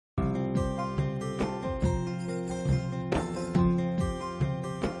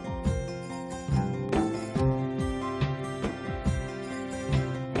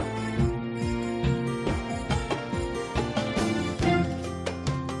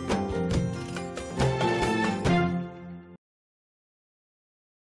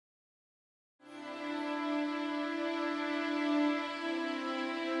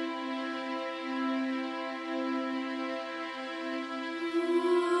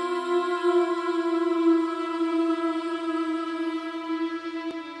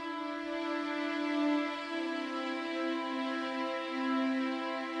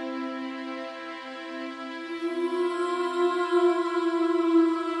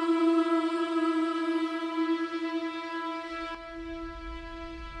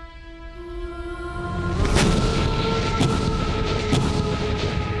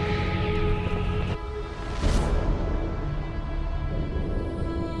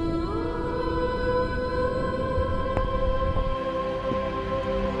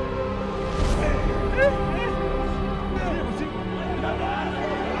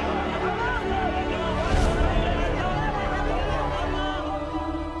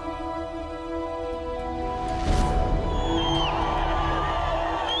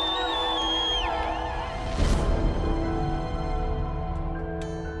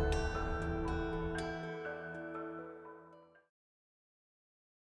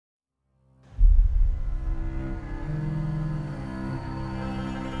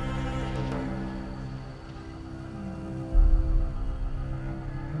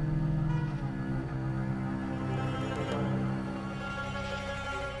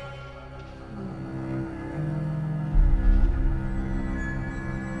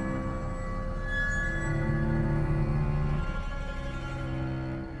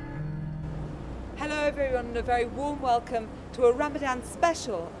everyone and a very warm welcome to a Ramadan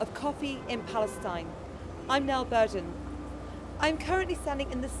special of Coffee in Palestine. I'm Nell Burden. I'm currently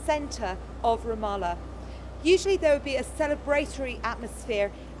standing in the centre of Ramallah. Usually there would be a celebratory atmosphere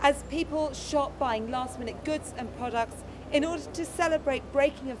as people shop buying last minute goods and products in order to celebrate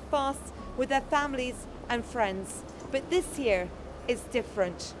breaking of fasts with their families and friends. But this year is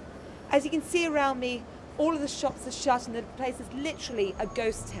different. As you can see around me, all of the shops are shut and the place is literally a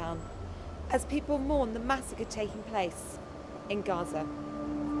ghost town as people mourn the massacre taking place in Gaza.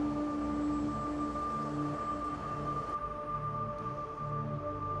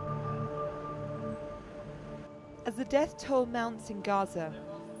 As the death toll mounts in Gaza,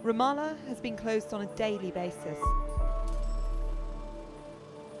 Ramallah has been closed on a daily basis.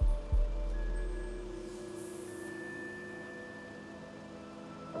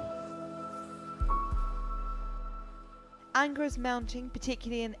 Anger is mounting,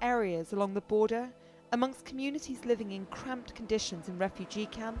 particularly in areas along the border, amongst communities living in cramped conditions in refugee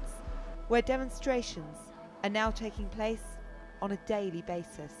camps, where demonstrations are now taking place on a daily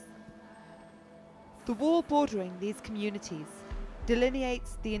basis. The wall bordering these communities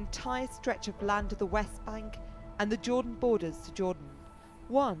delineates the entire stretch of land of the West Bank and the Jordan borders to Jordan,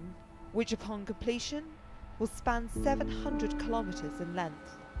 one which upon completion will span 700 kilometres in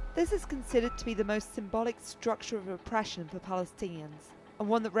length. This is considered to be the most symbolic structure of oppression for Palestinians, and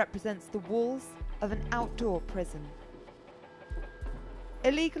one that represents the walls of an outdoor prison.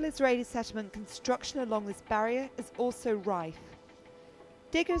 Illegal Israeli settlement construction along this barrier is also rife.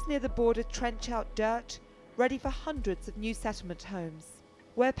 Diggers near the border trench out dirt, ready for hundreds of new settlement homes.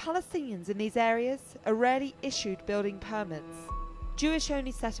 Where Palestinians in these areas are rarely issued building permits,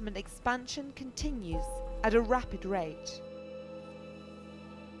 Jewish-only settlement expansion continues at a rapid rate.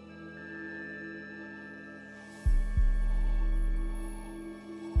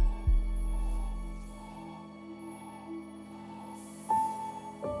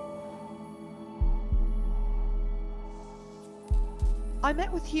 I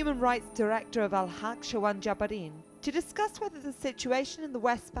met with Human Rights Director of Al-Haq, Shawan Jabarin, to discuss whether the situation in the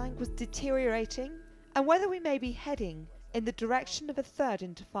West Bank was deteriorating and whether we may be heading in the direction of a third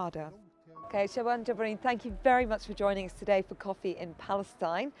intifada. Okay, Shawan Jabarin, thank you very much for joining us today for Coffee in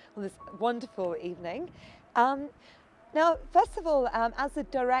Palestine on this wonderful evening. Now, first of all, as the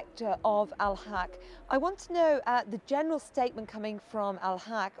director of Al-Haq, I want to know the general statement coming from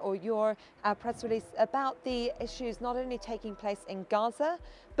Al-Haq or your press release about the issues not only taking place in Gaza,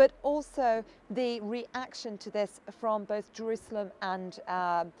 but also the reaction to this from both Jerusalem and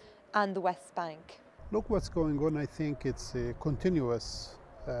the West Bank. Look what's going on. I think it's continuous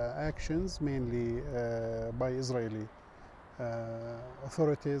actions, mainly by Israeli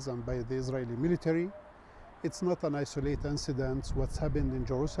authorities and by the Israeli military. It's not an isolated incident. What's happened in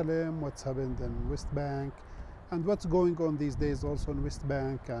Jerusalem, what's happened in West Bank, and what's going on these days also in West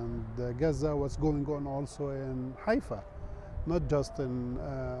Bank and Gaza, what's going on also in Haifa, not just in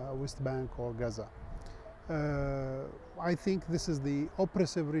West Bank or Gaza. I think this is the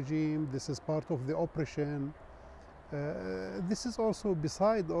oppressive regime, this is part of the oppression. This is also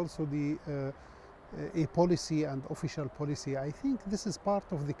beside also the a policy and official policy. I think this is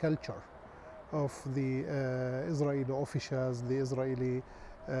part of the culture of the Israeli officials, the Israeli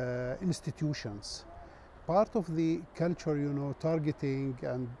institutions. Part of the culture, targeting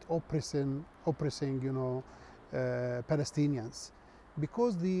and oppressing, Palestinians.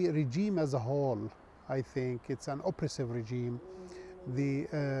 Because the regime as a whole, I think it's an oppressive regime. The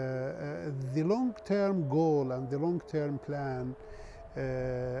long-term goal and the long-term plan,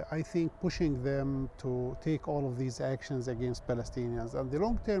 I think pushing them to take all of these actions against Palestinians. And the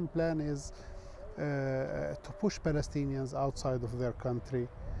long-term plan is to push Palestinians outside of their country,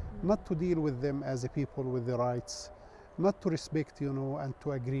 not to deal with them as a people with the rights, not to respect, and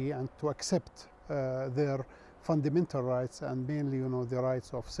to agree and to accept their fundamental rights, and mainly, the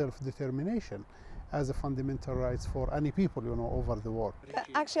rights of self-determination as a fundamental rights for any people, over the world.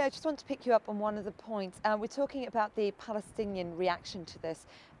 Actually, I just want to pick you up on one of the points. We're talking about the Palestinian reaction to this,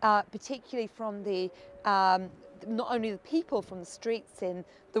 particularly from the not only the people from the streets in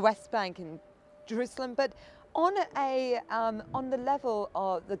the West Bank and Jerusalem, but on the level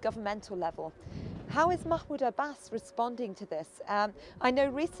of the governmental level. How is Mahmoud Abbas responding to this? I know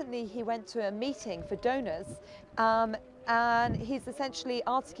recently he went to a meeting for donors and he's essentially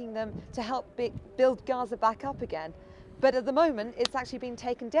asking them to help build Gaza back up again. But at the moment, it's actually been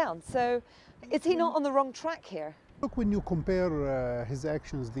taken down. So is he not on the wrong track here? Look, when you compare his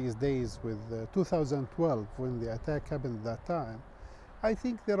actions these days with 2012, when the attack happened at that time, I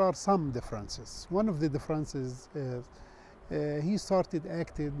think there are some differences. One of the differences is he started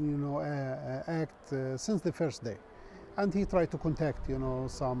acting, since the first day. And he tried to contact,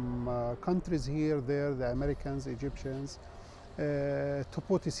 some countries here, there, the Americans, Egyptians, to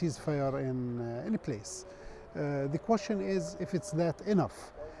put a ceasefire in place. The question is if it's that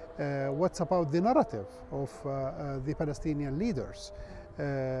enough. What's about the narrative of the Palestinian leaders?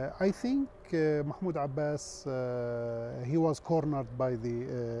 I think Mahmoud Abbas, he was cornered by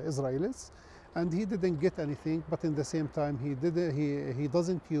the Israelis, and he didn't get anything. But in the same time, he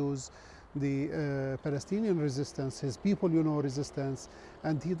doesn't use the Palestinian resistance, his people, resistance,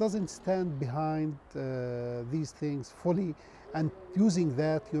 and he doesn't stand behind these things fully and using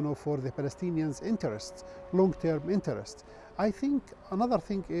that, for the Palestinians' interests, long-term interests. I think another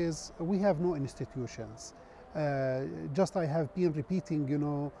thing is we have no institutions. Just I have been repeating,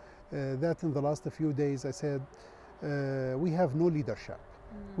 that in the last few days. I said we have no leadership.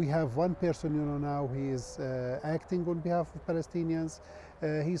 We have one person, now he is acting on behalf of Palestinians.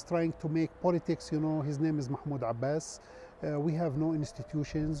 He's trying to make politics, his name is Mahmoud Abbas. We have no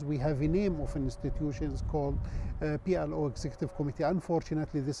institutions. We have a name of institutions called PLO Executive Committee.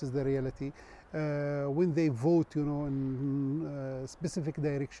 Unfortunately, this is the reality. When they vote, in specific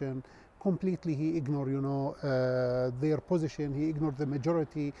direction, completely he ignored, their position. He ignored the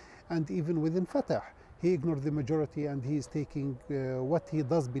majority, and even within Fatah, he ignored the majority, and he is taking what he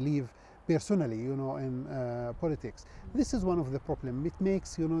does believe personally, in politics. This is one of the problems. It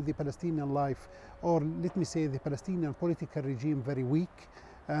makes, the Palestinian life, or let me say the Palestinian political regime, very weak.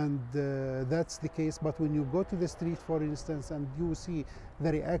 And that's the case. But when you go to the street, for instance, and you see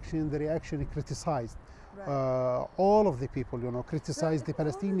the reaction criticized. Right. All of the people, criticize the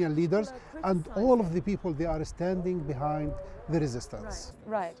Palestinian leaders, and all of the people, they are standing behind the resistance.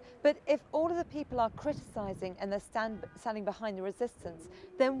 Right. But if all of the people are criticizing and they're standing behind the resistance,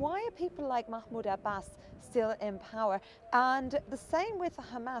 then why are people like Mahmoud Abbas still in power? And the same with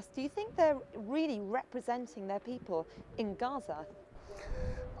Hamas. Do you think they're really representing their people in Gaza?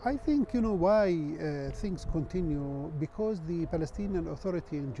 I think, why things continue, because the Palestinian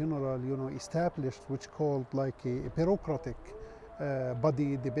Authority in general, established which called like a bureaucratic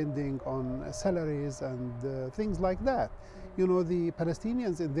body depending on salaries and things like that. The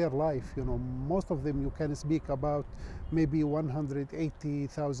Palestinians in their life, most of them, you can speak about maybe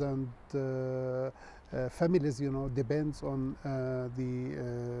 180,000 families, depends on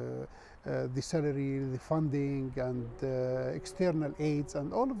the salary, the funding, and external aids,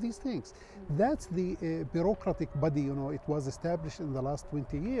 and all of these things. That's the bureaucratic body, it was established in the last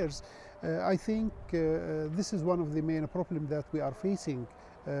 20 years. I think this is one of the main problems that we are facing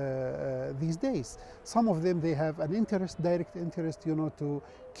these days. Some of them, they have an interest, direct interest, to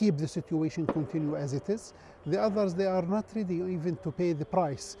keep the situation continue as it is. The others, they are not ready even to pay the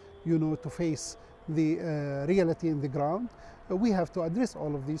price, to face the reality in the ground. We have to address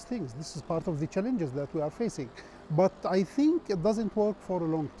all of these things. This is part of the challenges that we are facing. But I think it doesn't work for a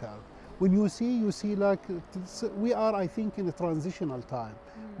long term. When you see like, we are, I think, in a transitional time.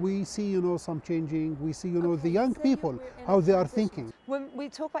 We see, some changing. We see, the young people, how they are thinking. When we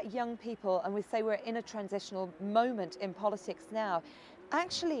talk about young people and we say we're in a transitional moment in politics now,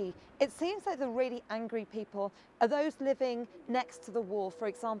 actually, it seems like the really angry people are those living next to the wall, for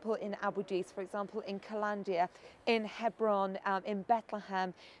example, in Abu Dis, for example, in Kalandia, in Hebron, in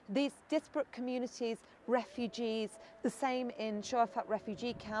Bethlehem, these disparate communities, refugees, the same in Shuafat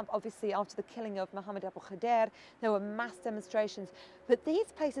refugee camp. Obviously, after the killing of Mohammed Abu Khader, there were mass demonstrations. But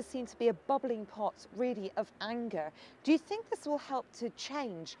these places seem to be a bubbling pot, really, of anger. Do you think this will help to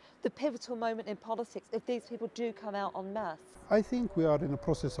change the pivotal moment in politics if these people do come out en masse? I think we are in a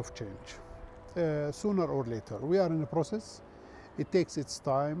process of change, sooner or later. We are in a process. It takes its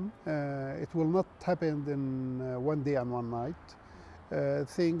time. It will not happen in one day and one night.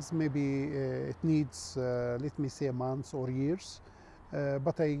 Things maybe it needs, let me say, months or years.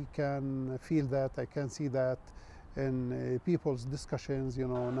 But I can feel that, I can see that in people's discussions.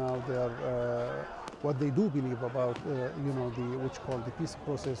 Now they are what they do believe about, which called the peace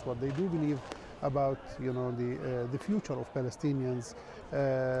process. What they do believe about, the future of Palestinians,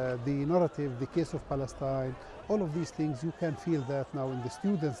 the narrative, the case of Palestine, all of these things. You can feel that now in the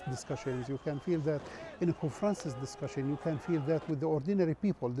students' discussions. You can feel that in a conferences discussion. You can feel that with the ordinary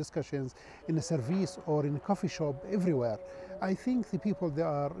people discussions in a service or in a coffee shop, everywhere. I think the people,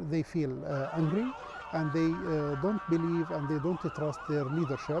 they feel angry, and they don't believe and they don't trust their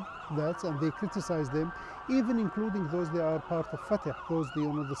leadership. And they criticize them, even including those they are part of Fatah, those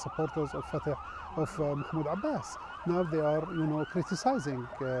the supporters of Fatah, of Mahmoud Abbas. Now they are criticizing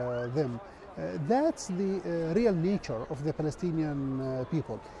them. That's the real nature of the Palestinian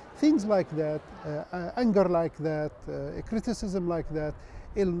people. things like that, anger like that, criticism like that.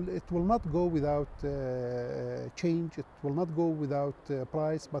 It will not go without change. It will not go without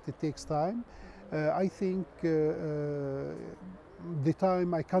price, but it takes time. I think the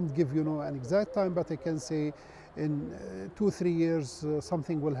time, I can't give an exact time, but I can say in 2 or 3 years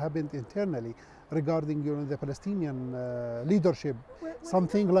something will happen internally regarding the Palestinian leadership.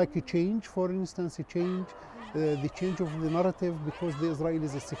 Something like a change, for instance, a change, the change of the narrative, because the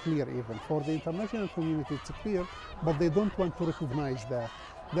Israelis, it's clear, even for the international community it's clear, but they don't want to recognize that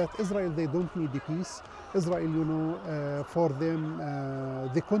Israel, they don't need the peace. Israel, for them,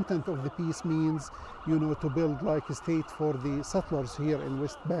 the content of the peace means, to build like a state for the settlers here in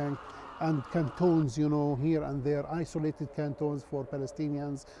West Bank, and cantons, here and there, isolated cantons for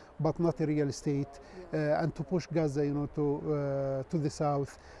Palestinians, but not a real state, and to push Gaza, to the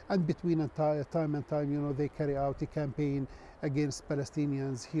south. And between time and time, they carry out a campaign against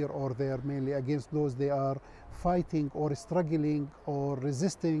Palestinians here or there, mainly against those they are fighting or struggling or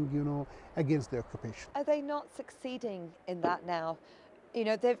resisting, against the occupation. Are they not succeeding in that now?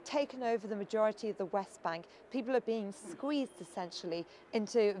 They've taken over the majority of the West Bank. People are being squeezed essentially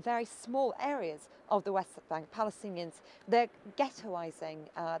into very small areas of the West Bank. Palestinians, they're ghettoizing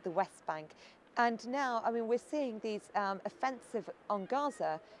the West Bank. And now, we're seeing these offensive on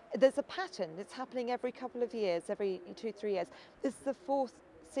Gaza. There's a pattern. It's happening every couple of years, every 2-3 years. This is the fourth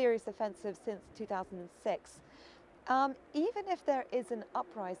serious offensive since 2006. Even if there is an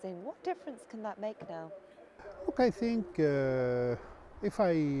uprising, what difference can that make now? Look, I think if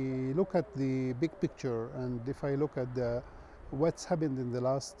I look at the big picture, and if I look at what's happened in the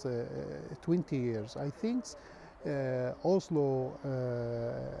last 20 years, I think Oslo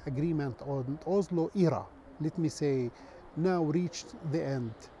agreement, or Oslo era, let me say, now reached the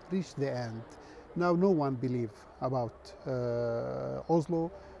end. Now no one believe about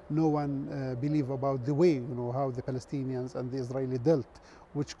Oslo. No one believe about the way, how the Palestinians and the Israeli dealt,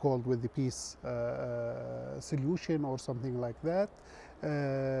 which called with the peace solution or something like that.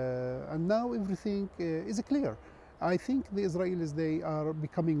 And now everything is clear. I think the Israelis, they are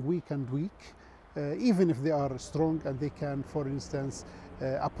becoming weak and weak, even if they are strong and they can, for instance,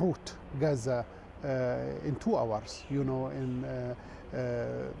 uproot Gaza in 2 hours.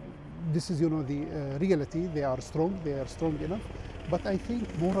 This is, the reality. They are strong enough. But I think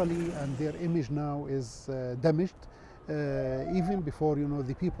morally and their image now is damaged, even before,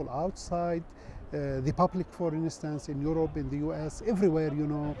 the people outside, the public, for instance, in Europe, in the US, everywhere,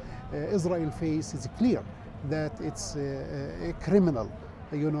 Israel face is clear that it's a criminal,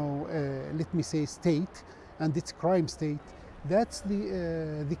 let me say, state, and it's crime state. That's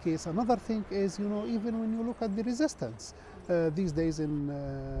the case. Another thing is, even when you look at the resistance these days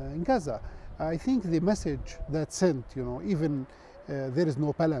in Gaza, I think the message that sent, even there is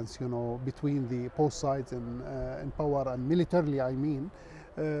no balance, between the both sides in power and militarily, I mean.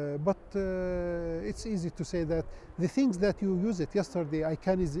 But it's easy to say that the things that you use it yesterday, I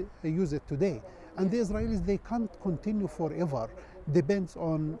can use it today. And the Israelis, they can't continue forever. Depends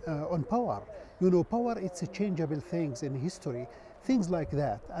on power. Power, it's a changeable things in history, things like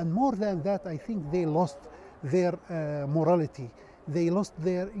that. And more than that, I think they lost their morality. They lost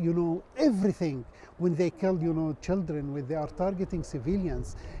their, everything when they killed, children, when they are targeting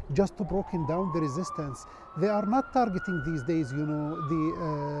civilians just to broken down the resistance. They are not targeting these days,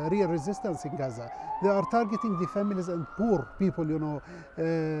 the real resistance in Gaza. They are targeting the families and poor people,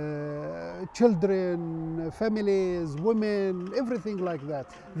 children, families, women, everything like that.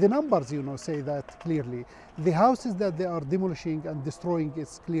 The numbers, say that clearly. The houses that they are demolishing and destroying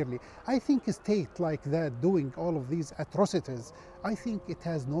is clearly. I think a state like that doing all of these atrocities, I think it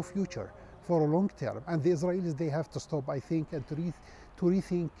has no future for a long term. And the Israelis, they have to stop, I think, and to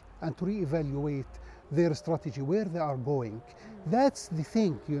rethink and to reevaluate their strategy, where they are going. That's the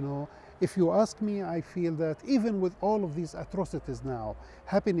thing, If you ask me, I feel that even with all of these atrocities now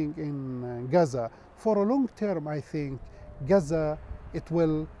happening in Gaza, for a long term, I think Gaza, it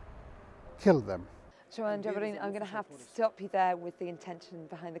will kill them. Joanne Jabarin, I'm going to have to stop you there with the intention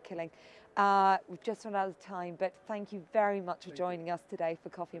behind the killing. We've just run out of time, but thank you very much for joining us today for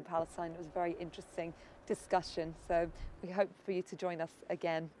Coffee in Palestine. It was a very interesting discussion, so we hope for you to join us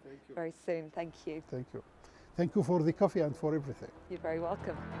again very soon. Thank you. Thank you. Thank you for the coffee and for everything. You're very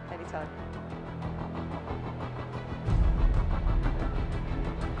welcome. Anytime.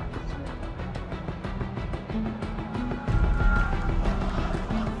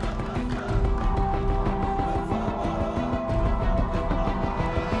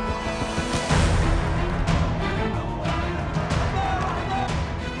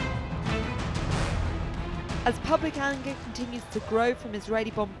 As public anger continues to grow from Israeli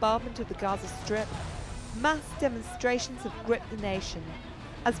bombardment of the Gaza Strip, mass demonstrations have gripped the nation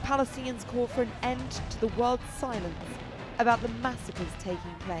as Palestinians call for an end to the world's silence about the massacres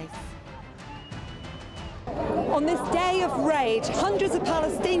taking place. On this day of rage, hundreds of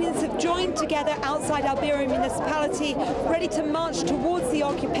Palestinians have joined together outside Al Bira municipality, ready to march towards the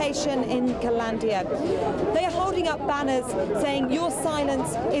occupation in Galandia. They are holding up banners saying, "Your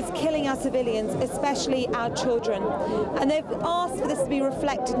silence is killing our civilians, especially our children." And they've asked for this to be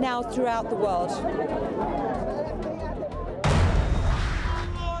reflected now throughout the world.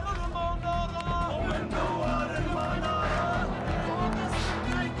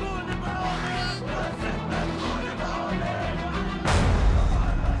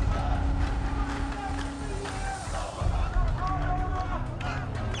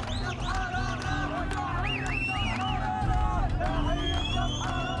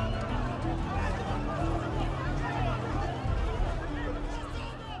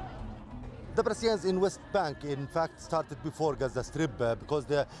 The Palestinians in West Bank, in fact, started before Gaza Strip because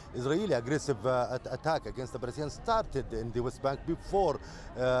the Israeli aggressive attack against the Palestinians started in the West Bank before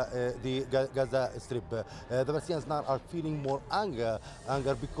the Gaza Strip. The Palestinians now are feeling more anger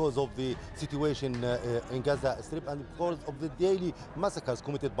because of the situation in Gaza Strip and because of the daily massacres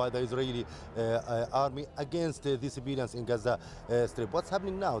committed by the Israeli army against the civilians in Gaza Strip. What's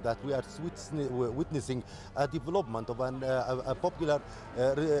happening now that we are witnessing a development of a popular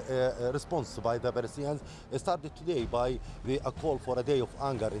response by the Palestinians started today by a call for a day of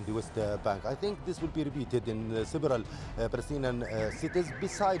anger in the West Bank. I think this will be repeated in several Palestinian cities.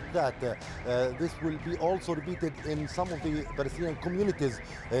 Besides that, this will be also repeated in some of the Palestinian communities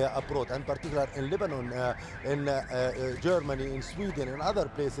abroad, and particularly in Lebanon, in Germany, in Sweden, and other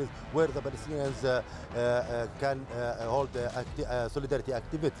places where the Palestinians can hold solidarity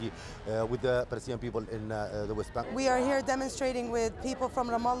activity with the Palestinian people in the West Bank. We are here demonstrating with people from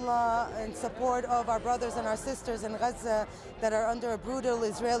Ramallah in support of our brothers and our sisters in Gaza that are under a brutal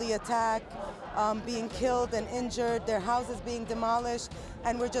Israeli attack, being killed and injured, their houses being demolished,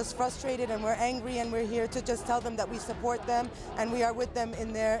 and we're just frustrated and we're angry, and we're here to just tell them that we support them and we are with them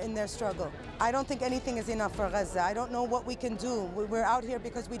in their struggle. I don't think anything is enough for Gaza. I don't know what we can do. We're out here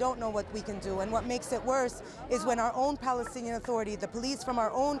because we don't know what we can do, and what makes it worse is when our own Palestinian Authority, the police from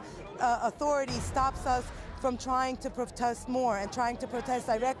our own authority, stops us from trying to protest more and trying to protest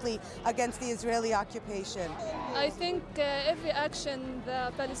directly against the Israeli occupation. I think every action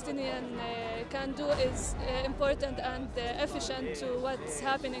the Palestinian can do is important and efficient to what's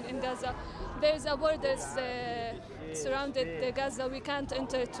happening in Gaza. There's a border surrounded Gaza. We can't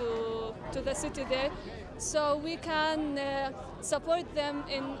enter to the city there. So we can support them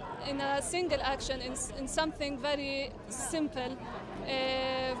in a single action, in something very simple,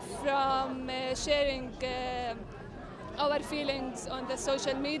 from sharing our feelings on the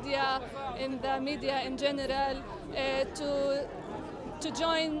social media, in the media in general, to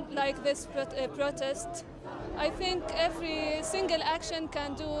join like this protest. I think every single action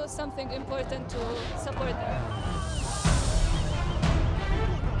can do something important to support them.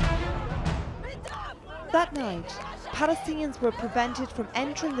 That night, Palestinians were prevented from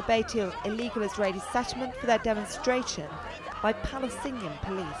entering the Beit El illegal Israeli settlement for their demonstration by Palestinian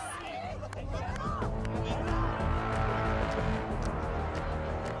police.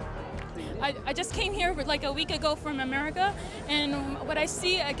 I just came here like a week ago from America, and what I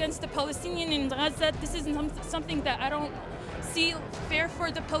see against the Palestinian in Gaza, this is something that I don't see fair for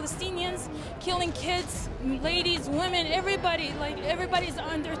the Palestinians, killing kids, ladies, women, everybody, like everybody's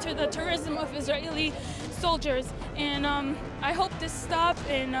under to the terrorism of Israeli soldiers. And I hope this stops,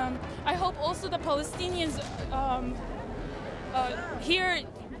 and I hope also the Palestinians here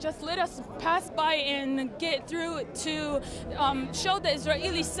just let us pass by and get through to show the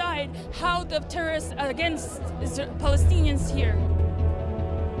Israeli side how the terrorists against Palestinians here.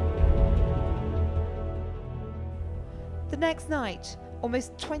 The next night,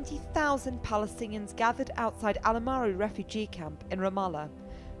 almost 20,000 Palestinians gathered outside Al Amari refugee camp in Ramallah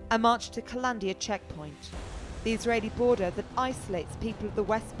and marched to Kalandia checkpoint, the Israeli border that isolates people of the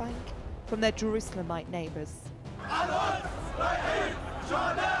West Bank from their Jerusalemite neighbours.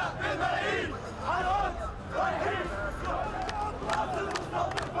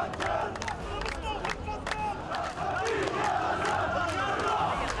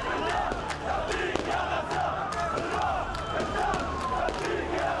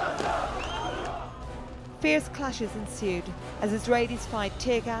 Fierce clashes ensued as Israelis fired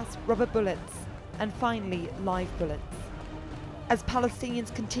tear gas, rubber bullets, and finally live bullets. As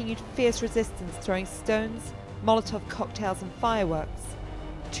Palestinians continued fierce resistance, throwing stones, Molotov cocktails and fireworks,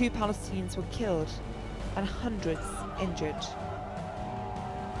 2 Palestinians were killed and hundreds injured.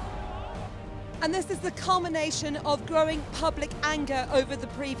 And this is the culmination of growing public anger over the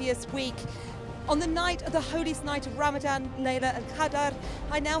previous week. On the night of the holiest night of Ramadan, Layla al-Qadr,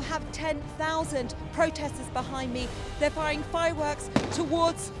 I now have 10,000 protesters behind me. They're firing fireworks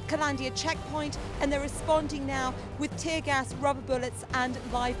towards Kalandia checkpoint, and they're responding now with tear gas, rubber bullets and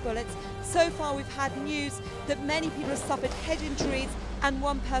live bullets. So far we've had news that many people have suffered head injuries and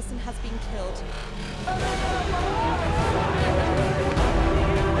one person has been killed.